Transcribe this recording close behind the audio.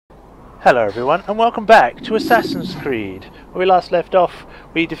Hello everyone, and welcome back to Assassin's Creed. Where we last left off,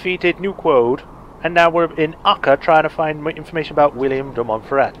 we defeated New Quode, and now we're in Acre trying to find information about William de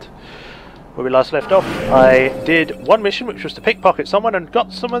Monferat. Where we last left off, I did one mission, which was to pickpocket someone and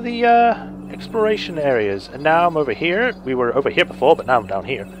got some of the exploration areas. And now I'm over here. We were over here before, but now I'm down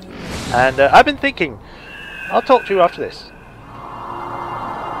here. And I've been thinking, I'll talk to you after this.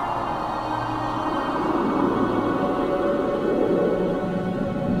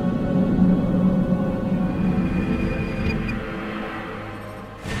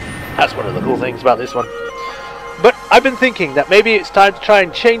 That's one of the cool things about this one. But I've been thinking that maybe it's time to try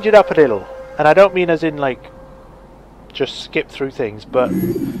and change it up a little. And I don't mean as in like just skip through things, but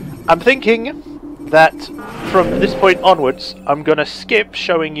I'm thinking that from this point onwards I'm gonna skip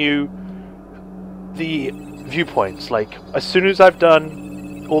showing you the viewpoints. Like as soon as I've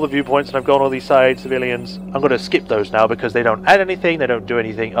done all the viewpoints and I've gone all these side civilians, I'm gonna skip those now because they don't add anything, they don't do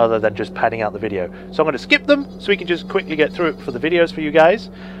anything other than just padding out the video. So I'm gonna skip them so we can just quickly get through it for the videos for you guys.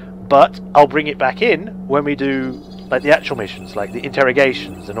 But I'll bring it back in when we do like the actual missions, like the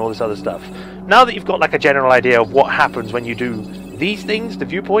interrogations and all this other stuff. Now that you've got like a general idea of what happens when you do these things, the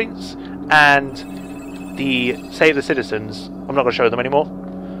viewpoints, and the Save the Citizens, I'm not going to show them anymore,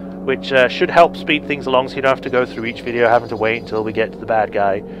 which should help speed things along so you don't have to go through each video having to wait until we get to the bad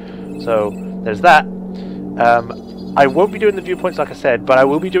guy. So there's that. I won't be doing the viewpoints like I said, but I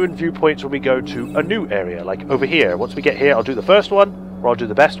will be doing viewpoints when we go to a new area, like over here. Once we get here, I'll do the first one, or I'll do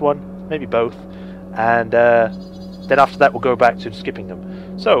the best one, maybe both, and then after that we'll go back to skipping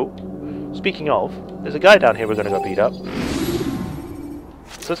them. So, speaking of, there's a guy down here we're going to go beat up.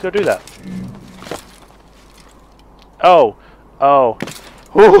 So let's go do that. Oh,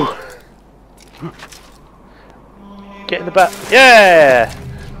 ooh. Get in the back. Yeah!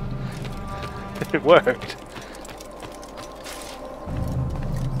 It worked.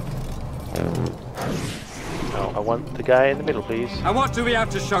 I want the guy in the middle, please. And what do we have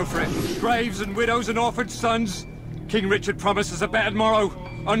to show for it? Graves and widows and orphaned sons? King Richard promises a better morrow,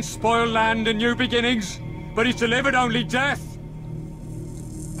 unspoiled land and new beginnings, but he's delivered only death.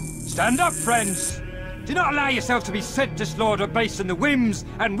 Stand up, friends. Do not allow yourself to be sent to slaughter based on the whims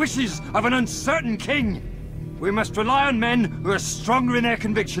and wishes of an uncertain king. We must rely on men who are stronger in their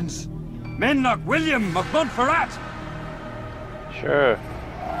convictions. Men like William of Monferat. Sure.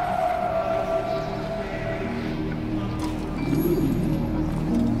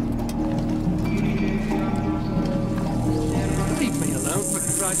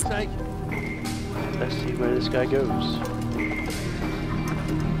 Let's see where this guy goes.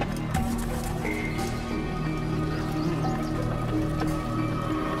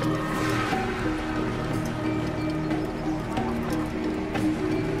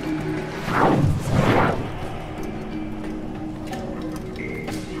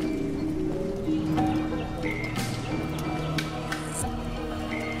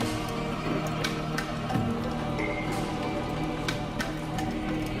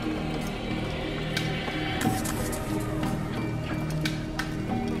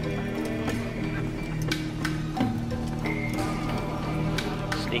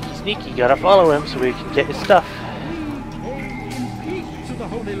 Sneaky, gotta follow him so we can get his stuff. Peace to the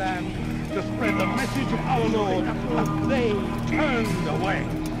Holy Land to spread the message of our Lord, but they turned away.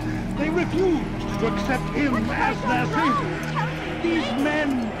 They refused to accept him as their savior. These men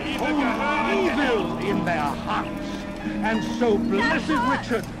hold evil in their hearts, and so blessed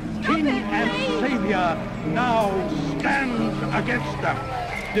Richard, King and Savior, now stands against them,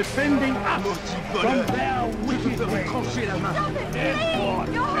 defending us from their wicked ways.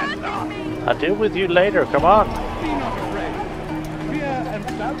 I'll deal with you later, come on. Be not afraid. Fear and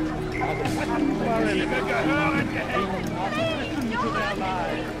doubt are the weapons of our enemies. Listen to their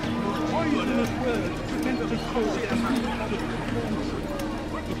lies. Poisonous words pretend to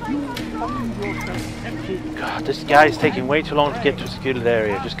God, this guy's taking way too long to get to a secluded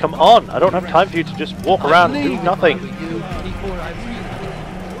area. Just come on. I don't have time for you to just walk around and do nothing.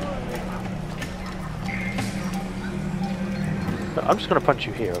 I'm just gonna punch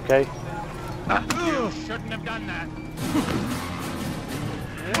you here, okay? You shouldn't have done that.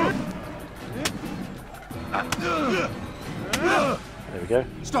 There we go.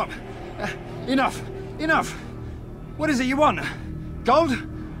 Stop! Enough! Enough! What is it you want? Gold?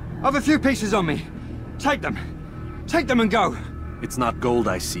 I've a few pieces on me. Take them. Take them and go. It's not gold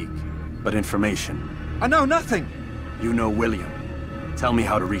I seek, but information. I know nothing. You know William. Tell me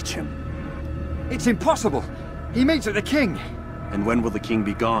how to reach him. It's impossible. He meets at the king. And when will the king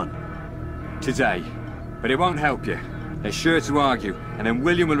be gone? Today. But it won't help you. They're sure to argue, and then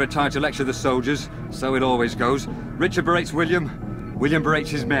William will retire to lecture the soldiers. So it always goes. Richard berates William, William berates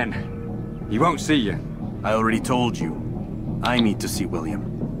his men. He won't see you. I already told you. I need to see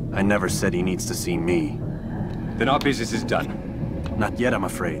William. I never said he needs to see me. Then our business is done. Not yet, I'm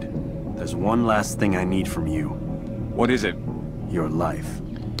afraid. There's one last thing I need from you. What is it? Your life.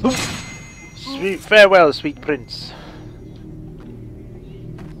 Sweet farewell, sweet prince.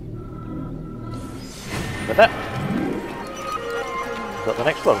 With that, got the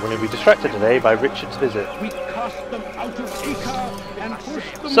next one. We're going to be distracted today by Richard's visit. We cast them out of Acre and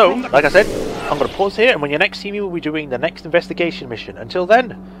pushed them So, from the... like I said, I'm going to pause here, and when you next see me, we'll be doing the next investigation mission. Until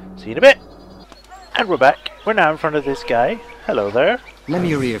then, see you in a bit. And we're back. We're now in front of this guy. Hello there. Lend me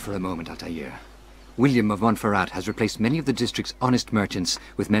your ear for a moment, Altair. William of Monferat has replaced many of the district's honest merchants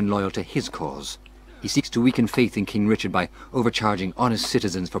with men loyal to his cause. He seeks to weaken faith in King Richard by overcharging honest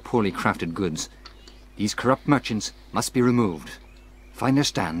citizens for poorly crafted goods. These corrupt merchants must be removed. Find their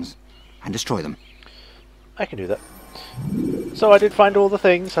stands and destroy them. I can do that. So I did find all the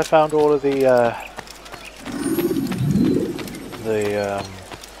things. I found all of the Please,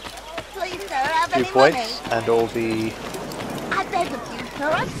 sir, have any viewpoints money? and all the... I beg of you, sir,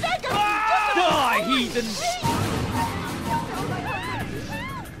 I beg of you. Die, heathen!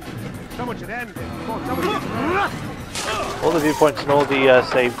 Someone should end it. Come on, somebody get... all the viewpoints and all the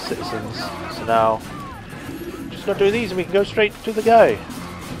saved citizens. So now, just gotta do these and we can go straight to the guy.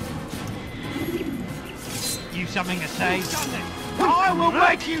 You something to say? I will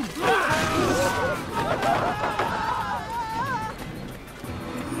make you...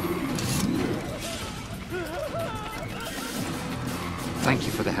 Thank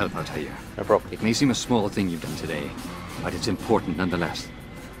you for the help, Altair. No problem. It may seem a small thing you've done today, but it's important nonetheless.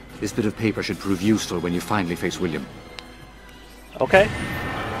 This bit of paper should prove useful when you finally face William. Okay.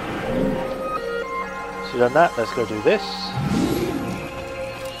 So done that, let's go do this.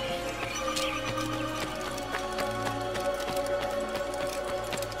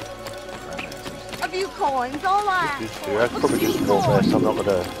 A few coins, all right. I could probably just walk there, so I'm not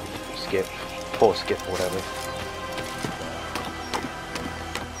gonna skip. Or skip or whatever.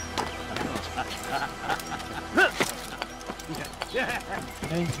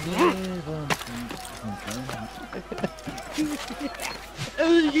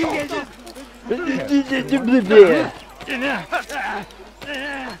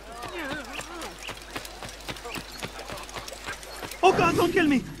 Oh God, don't kill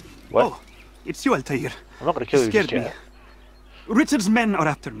me! What? Oh, it's you, Altair. I'm not gonna kill you Scared just me. yet. Richard's men are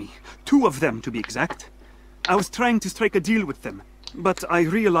after me. 2 of them, to be exact. I was trying to strike a deal with them, but I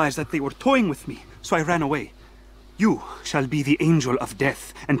realized that they were toying with me, so I ran away. You shall be the angel of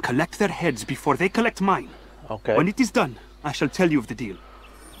death and collect their heads before they collect mine. Okay. When it is done, I shall tell you of the deal.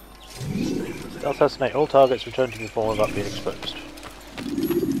 Assassinate all targets, return to the form without being exposed.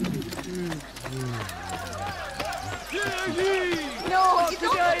 No, you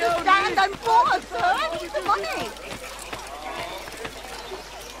don't understand. I'm poor, sir. I need the money.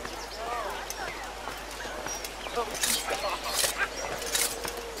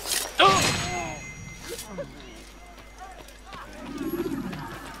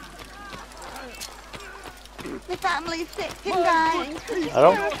 The family's sick and dying. I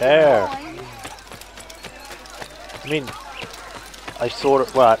don't care. I mean, I sort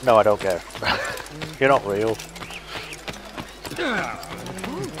of... Well, no, I don't care. You're not real.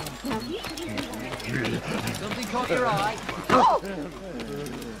 Something caught your eye. Oh!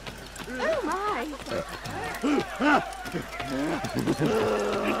 Oh my!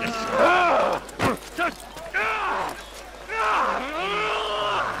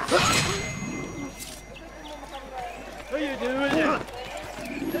 What are you doing?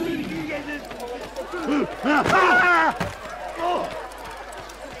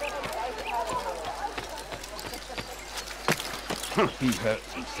 He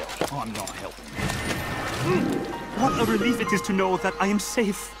hurts himself. I'm not helping him. What a relief it is to know that I am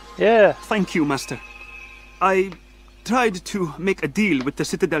safe. Yeah. Thank you, Master. I tried to make a deal with the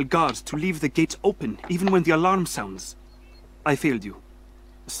Citadel guards to leave the gates open, even when the alarm sounds. I failed you.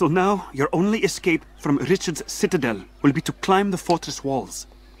 So now, your only escape from Richard's Citadel will be to climb the fortress walls.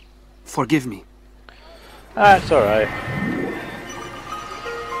 Forgive me. That's alright.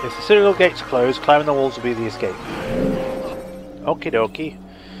 If the citadel gates close, climbing the walls will be the escape. Okie dokie.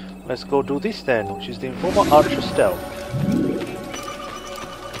 Let's go do this then, which is the informal archer stealth.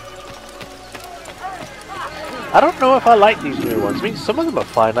 I don't know if I like these new ones. I mean, some of them are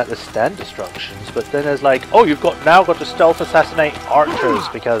fine, like the stand destructions, but then there's like, oh, you've now got to stealth assassinate archers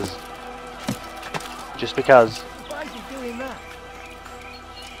because... Just because. Why is he doing that?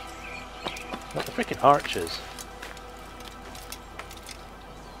 Not the freaking archers.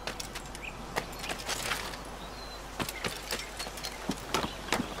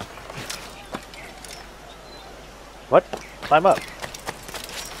 What? Climb up.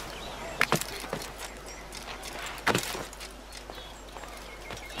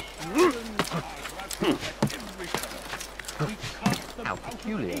 How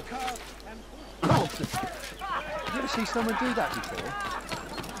peculiar. Did you ever see someone do that before?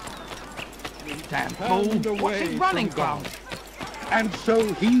 Damn fool! What's he running from? And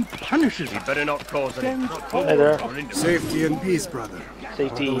so he punishes us. Better not cause any trouble. Hey there. Safety and peace, brother.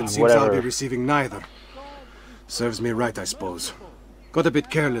 Safety, Although it seems whatever. I'll be receiving neither. Serves me right, I suppose. Got a bit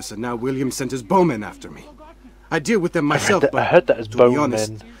careless, and now William sent his bowmen after me. I deal with them myself, I heard that as to be bowmen.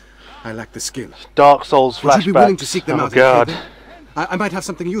 honest, I lack the skill. Dark Souls flashbacks. Would you be willing to seek them oh out? God. I might have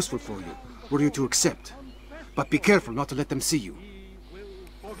something useful for you, were you to accept. But be careful not to let them see you.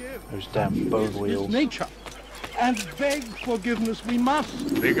 Those damn bone wheels. Nature. And beg forgiveness we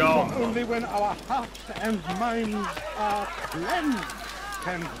must. Be gone. For only when our hearts and minds are cleansed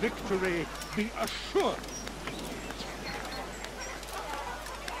can victory be assured.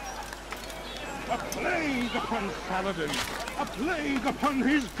 A plague upon Saladin, a plague upon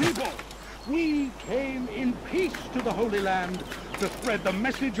his people. We came in peace to the Holy Land to spread the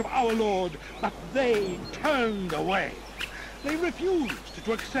message of our Lord, but they turned away. They refused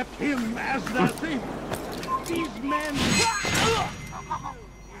to accept him as their savior. These men...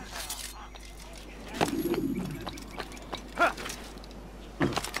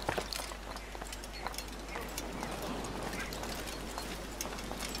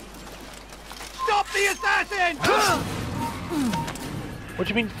 Stop the assassin! What do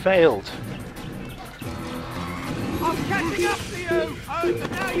you mean failed? I'm catching up to you! Oh, so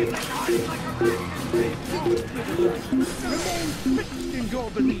now you think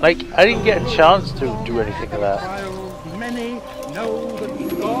Like, I didn't get a chance to do anything of that. While many know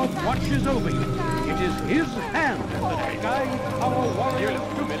that God watches over you, it is his hand that guides our warriors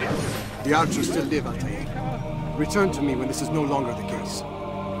to victory. The archers still live, Altair. Return to me when this is no longer the case.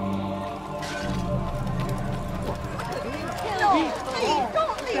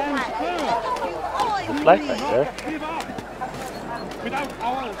 The flag right there. Without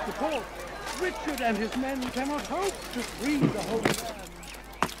our support, Richard and his men cannot hope to free the Holy Land.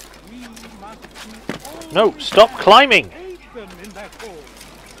 We must do No, stop climbing! aid them in that cause.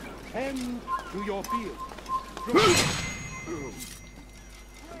 Tend to your field.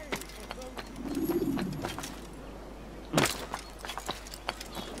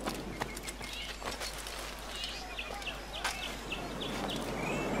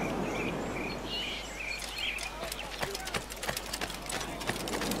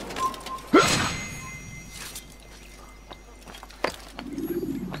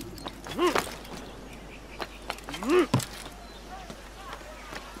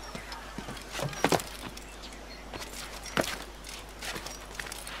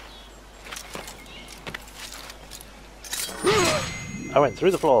 I went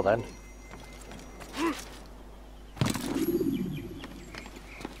through the floor then.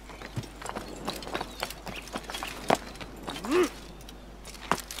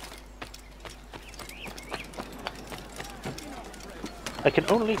 I can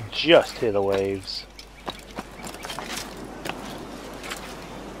only just hear the waves.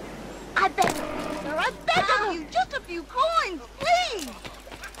 I beg, sir, I beg of you, just a few coins, please.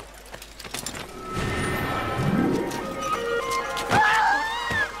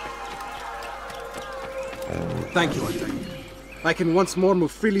 Thank you, Altair. I can once more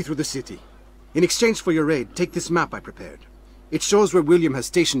move freely through the city. In exchange for your aid, take this map I prepared. It shows where William has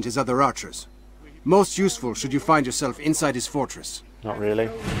stationed his other archers. Most useful should you find yourself inside his fortress. Not really.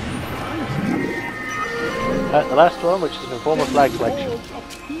 The last one, which is an informal flag collection.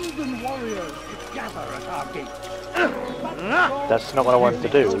 Heathen warriors gather at our gates. That's not what I wanted to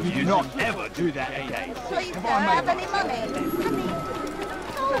do. You not ever do that again. Please, sir, have any money?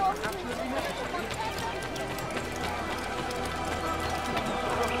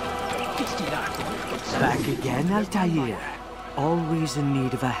 Back again, Altair. Always in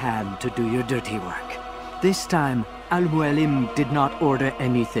need of a hand to do your dirty work. This time, Al-Mualim did not order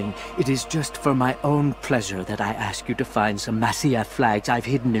anything. It is just for my own pleasure that I ask you to find some Masyaf flags I've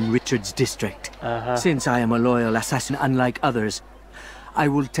hidden in Richard's district. Since I am a loyal assassin unlike others, I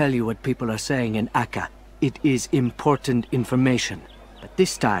will tell you what people are saying in Acre. It is important information. But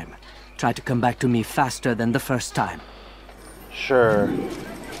this time, try to come back to me faster than the first time. Sure.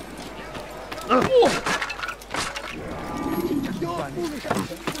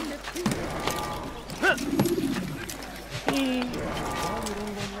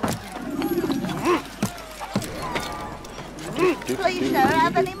 Please, sir,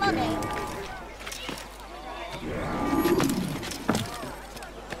 have any money?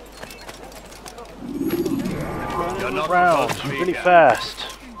 You're around really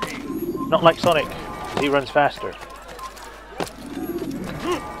fast. Not like Sonic, he runs faster.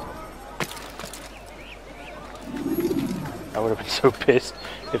 I would have been so pissed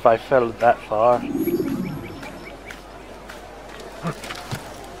if I fell that far.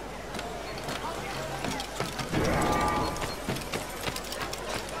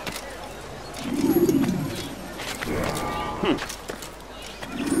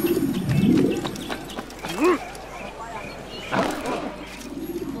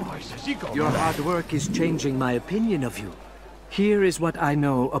 Your hard work is changing my opinion of you. Here is what I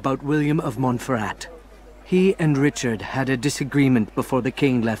know about William of Monferat. He and Richard had a disagreement before the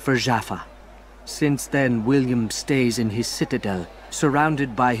king left for Jaffa. Since then, William stays in his citadel,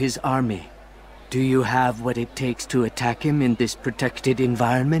 surrounded by his army. Do you have what it takes to attack him in this protected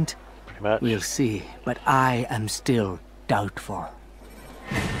environment? Pretty much. We'll see, but I am still doubtful.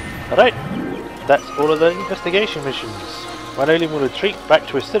 Alright, that's all of the investigation missions. William will retreat back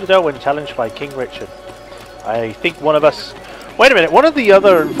to his citadel when challenged by King Richard. I think one of us... Wait a minute, one of the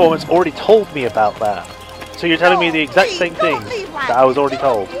other informants already told me about that. So you're telling me the exact same thing that I was already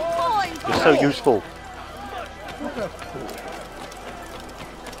told. You're so useful.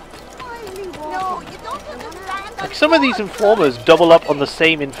 Like some of these informers double up on the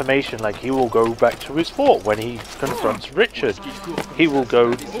same information, like he will go back to his fort when he confronts Richard. He will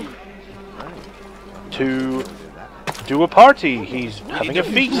go to do a party. He's having a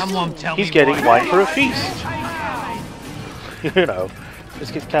feast. He's getting wine for a feast. You know,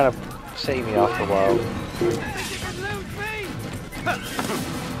 this gets kind of samey after a while.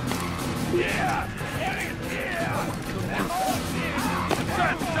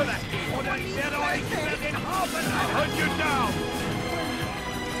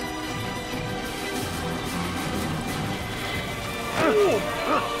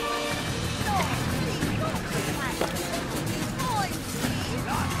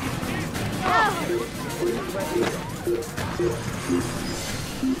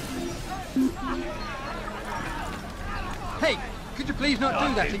 Hey, could you please not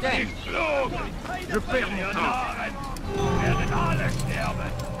do that again?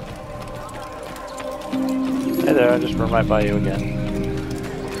 Hey there, I just run right by you again.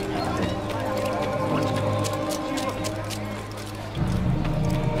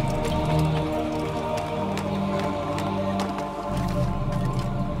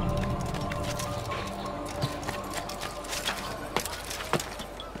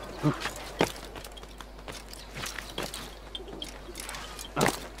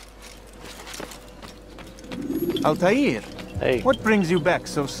 Altair, hey. What brings you back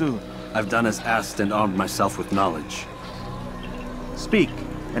so soon? I've done as asked and armed myself with knowledge. Speak,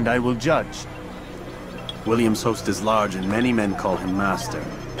 and I will judge. William's host is large and many men call him master,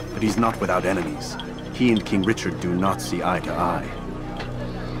 but he's not without enemies. He and King Richard do not see eye to eye.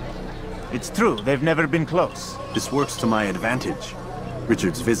 It's true, they've never been close. This works to my advantage.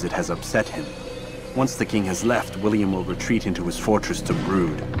 Richard's visit has upset him. Once the king has left, William will retreat into his fortress to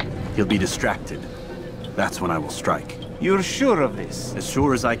brood. He'll be distracted. That's when I will strike. You're sure of this? As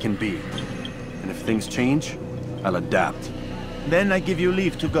sure as I can be. And if things change, I'll adapt. Then I give you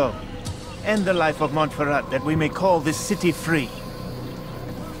leave to go. End the life of Monferat, that we may call this city free.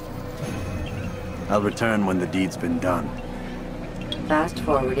 I'll return when the deed's been done.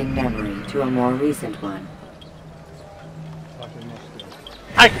 Fast-forwarding memory to a more recent one.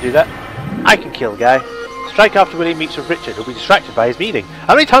 I can do that. I can kill a guy. Strike after William meets with Richard, who'll be distracted by his meeting.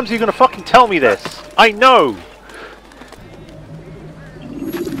 How many times are you going to fucking tell me this? I know!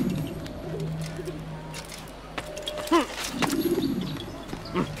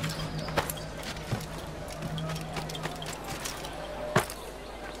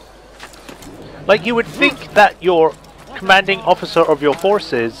 Like, you would think that your commanding officer of your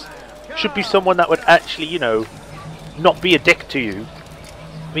forces should be someone that would actually, you know, not be a dick to you.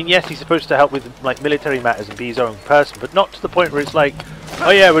 I mean, yes, he's supposed to help with, like, military matters and be his own person, but not to the point where it's like, oh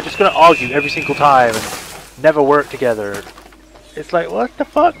yeah, we're just going to argue every single time and never work together. It's like, what the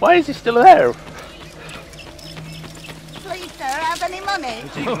fuck? Why is he still there? Please, sir, have any money?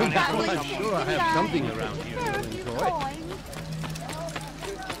 I'm sure I have something around here to enjoy.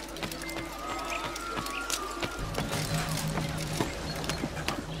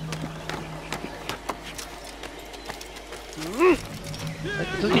 It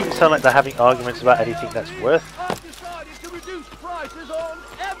doesn't even sound like they're having arguments about anything that's worth. I've decided to reduce prices on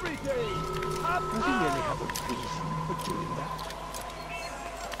everything.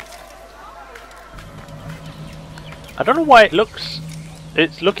 I don't know why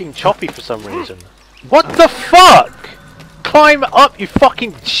it's looking choppy for some reason. What the fuck? Climb up, you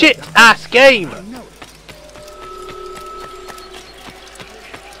fucking shit ass game!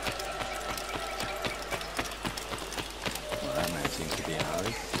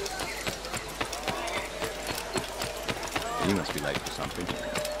 something.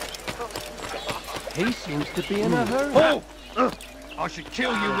 He seems to be in a hurry. Oh! I should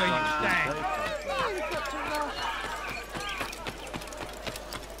kill you where you stand.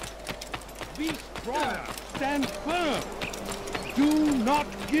 Be strong. Stand firm. Do not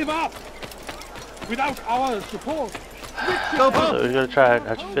give up. Without our support. So we're going to try and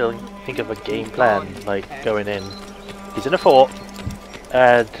actually think of a game plan, like going in. He's in a fort,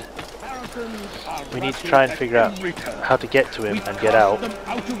 and we need to try and figure out how to get to him and get out. Them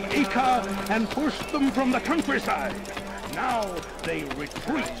out of Acre and push them from the countryside. Now they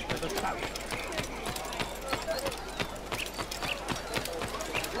retreat to the south.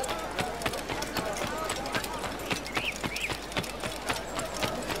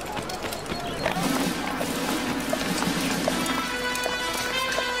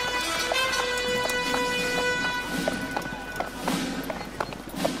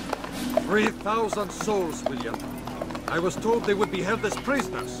 3,000 souls, William. I was told they would be held as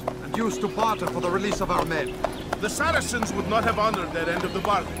prisoners and used to barter for the release of our men. The Saracens would not have honored their end of the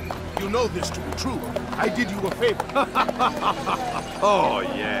bargain. You know this to be true. I did you a favor. Oh,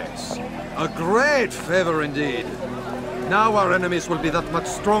 yes. A great favor indeed. Now our enemies will be that much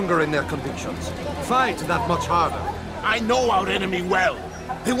stronger in their convictions. Fight that much harder. I know our enemy well.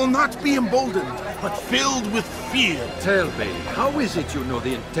 They will not be emboldened, but filled with fear. Tell me, how is it you know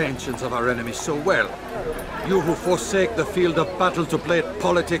the intentions of our enemies so well? You who forsake the field of battle to play at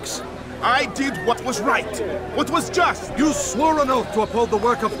politics. I did what was right, what was just. You swore an oath to uphold the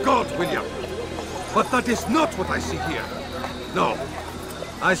work of God, William. But that is not what I see here. No,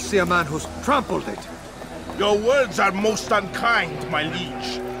 I see a man who's trampled it. Your words are most unkind, my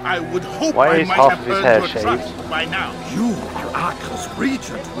liege. I would hope Why I might have earned your trust by now. You are Acre's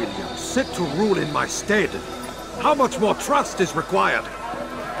regent, William, set to rule in my stead. How much more trust is required?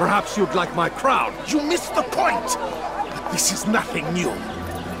 Perhaps you'd like my crown. You missed the point! But this is nothing new.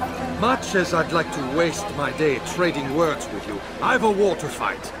 Much as I'd like to waste my day trading words with you, I've a war to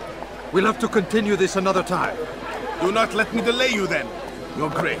fight. We'll have to continue this another time. Do not let me delay you then,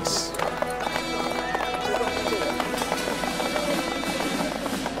 Your Grace.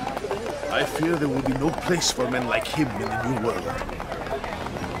 I fear there will be no place for men like him in the New World.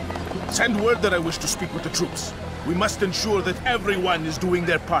 Send word that I wish to speak with the troops. We must ensure that everyone is doing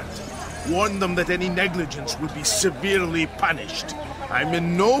their part. Warn them that any negligence will be severely punished. I'm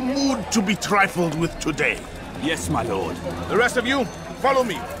in no mood to be trifled with today. Yes, my lord. The rest of you, follow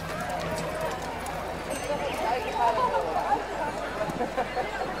me.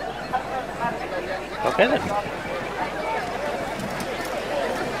 Okay then.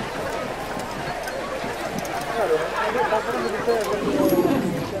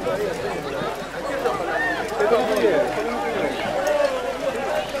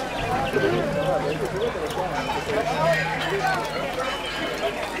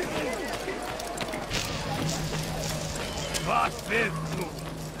 Was willst du?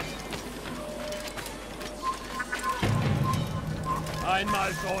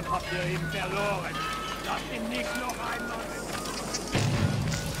 Einmal schon habt ihr ihn verloren. Lasst ihn nicht noch einmal.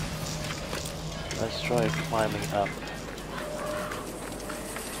 Let's try climbing up.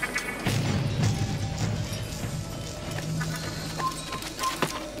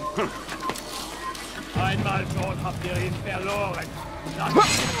 Einmal schon habt ihr ihn verloren. Lasst ihn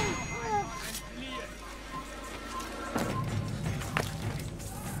fliehen.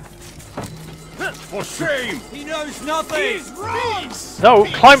 For shame! He knows nothing! He's wrong! No,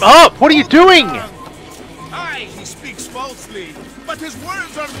 climb up! What are you doing? Aye, he speaks falsely, but his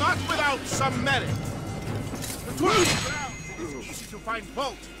words are not without some merit. The truth is easy to find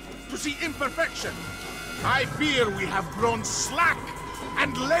fault, to see imperfection. I fear we have grown slack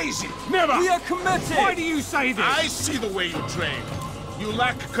and lazy. Never! We are committed! Why do you say this? I see the way you train. You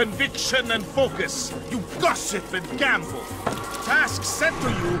lack conviction and focus. You gossip and gamble. Tasks set to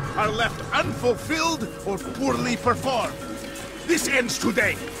you are left unfulfilled or poorly performed. This ends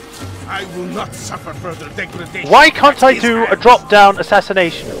today. I will not suffer further degradation. Why can't I do a drop-down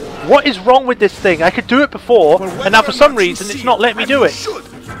assassination? What is wrong with this thing? I could do it before, and now for some reason it's not letting me do it.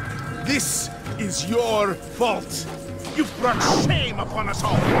 This is your fault. You've brought shame upon us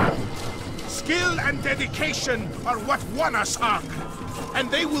all. Skill and dedication are what won us Acre, and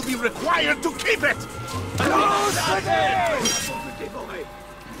they will be required to keep it.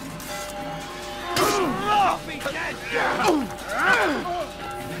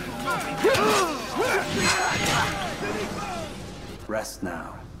 Rest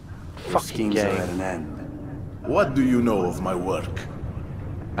now. Your Fucking schemes game. are at an end. What do you know of my work?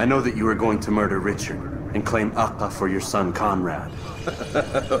 I know that you are going to murder Richard. and claim Acre for your son Conrad.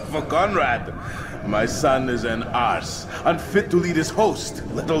 For Conrad? My son is an arse, unfit to lead his host,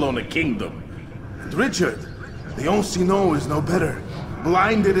 let alone a kingdom. And Richard, the Ancien is no better,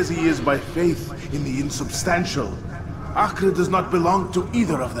 blinded as he is by faith in the insubstantial. Acre does not belong to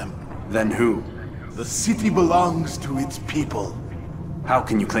either of them. Then who? The city belongs to its people. How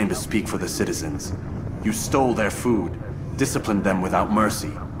can you claim to speak for the citizens? You stole their food, disciplined them without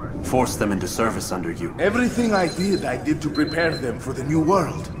mercy, forced them into service under you. Everything I did to prepare them for the new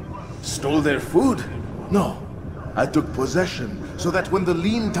world. Stole their food? No. I took possession so that when the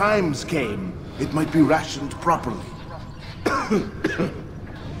lean times came, it might be rationed properly.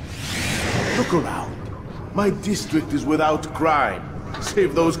 Look around. My district is without crime,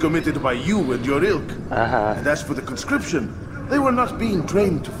 save those committed by you and your ilk. And as for the conscription, they were not being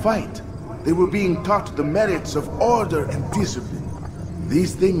trained to fight. They were being taught the merits of order and discipline.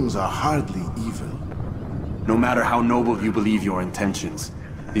 These things are hardly evil. No matter how noble you believe your intentions,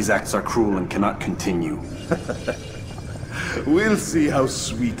 these acts are cruel and cannot continue. We'll see how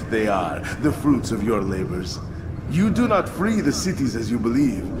sweet they are, the fruits of your labors. You do not free the cities as you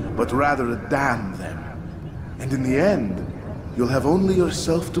believe, but rather damn them. And in the end, you'll have only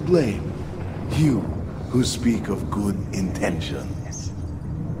yourself to blame. You who speak of good intentions.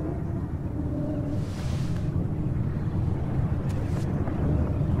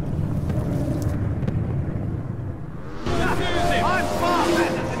 I'm far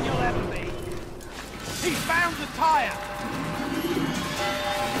better than you'll ever be. He's found the tire.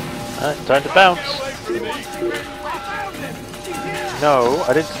 Time to bounce. No,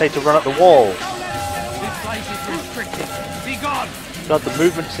 I didn't say to run up the wall. This place is restricted. Be gone. God, the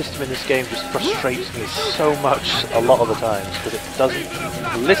movement system in this game just frustrates me so much a lot of the times because it doesn't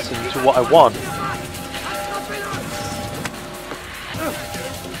listen to what I want.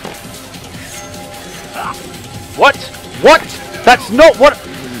 What? What? That's not what...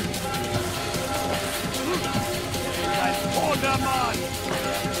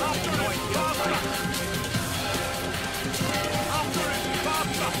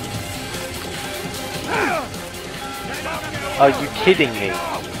 Are you kidding me?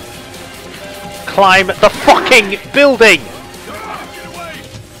 Climb the fucking building!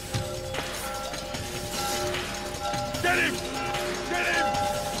 Get him! Get him!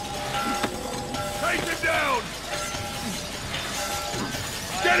 Take him down!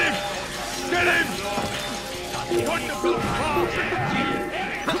 Get him! Get him! Wonderful!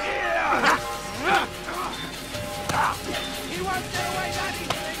 You won't get away that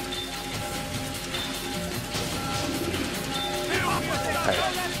easily!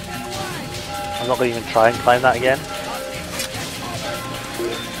 I'm not going to even try and climb that again.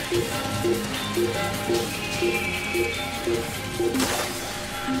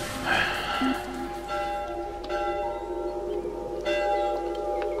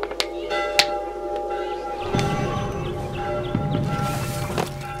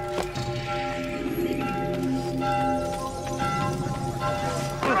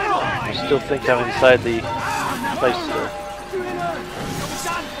 I still think I'm inside the place still.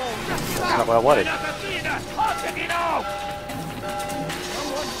 That's not what I wanted.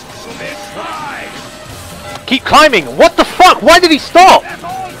 Keep climbing! What the fuck? Why did he stop?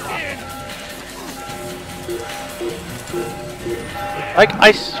 Like,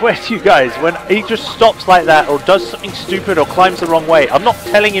 I swear to you guys, when he just stops like that or does something stupid or climbs the wrong way, I'm not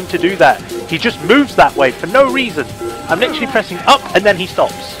telling him to do that. He just moves that way for no reason. I'm literally pressing up and then he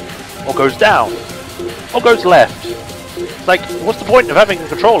stops. Or goes down. Or goes left. Like, what's the point of having a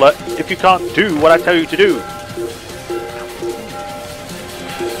controller if you can't do what I tell you to do?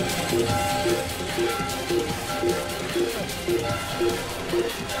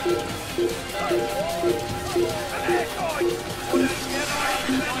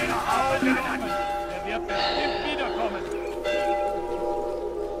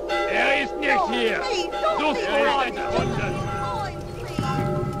 Ist nicht hier! Du Freunde!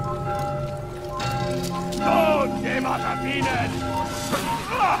 Don't give us a peanut!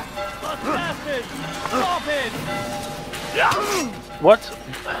 Bastard! Stop it! What?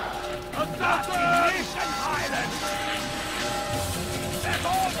 Assassination Island! They're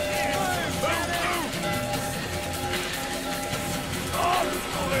all here!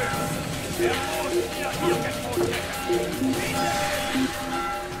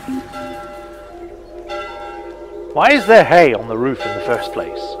 Why is there hay on the roof in the first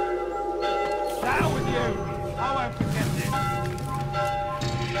place? Down with you! I won't forget this!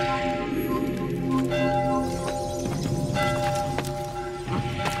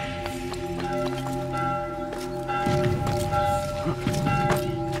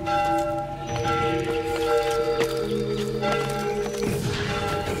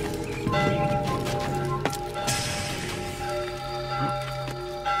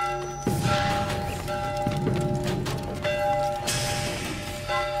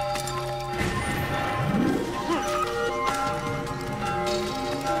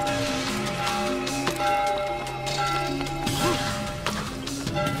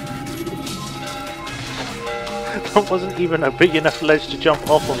 That wasn't even a big enough ledge to jump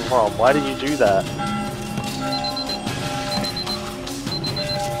off on from. Why did you do that?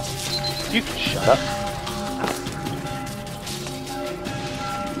 You can shut up.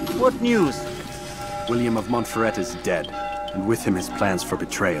 What news? William of Monferat is dead, and with him his plans for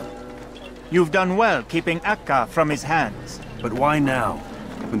betrayal. You've done well keeping Acre from his hands. But why now,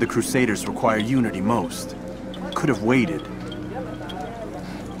 when the Crusaders require unity most? Could have waited.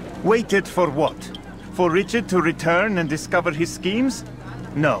 Waited for what? For Richard to return and discover his schemes?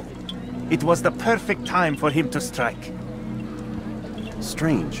 No. It was the perfect time for him to strike.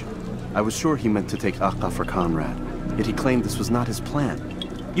 Strange. I was sure he meant to take Acre for Conrad, yet he claimed this was not his plan.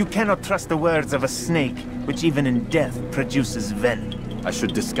 You cannot trust the words of a snake, which even in death produces venom. I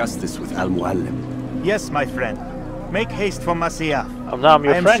should discuss this with Al-Muallim. Yes, my friend. Make haste for Masyaf. Now I'm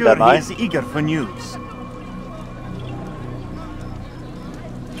your friend, sure am I? He is eager for news.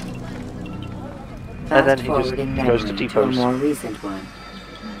 And then he just goes to depots. More recent one.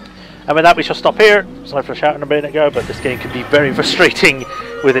 And with that we shall stop here. Sorry for shouting a minute ago, but this game can be very frustrating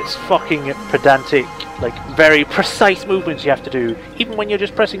with its fucking pedantic, like very precise movements you have to do, even when you're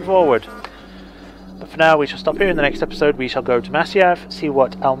just pressing forward. But for now we shall stop here. In the next episode we shall go to Masyaf, see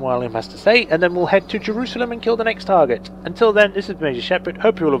what Al-Muallim has to say, and then we'll head to Jerusalem and kill the next target. Until then, this is Majorshepard.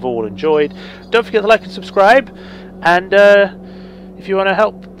 Hope you all have all enjoyed. Don't forget to like and subscribe, and if you want to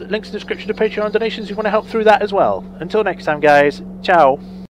help, the links in the description to Patreon donations if you want to help through that as well. Until next time guys, ciao.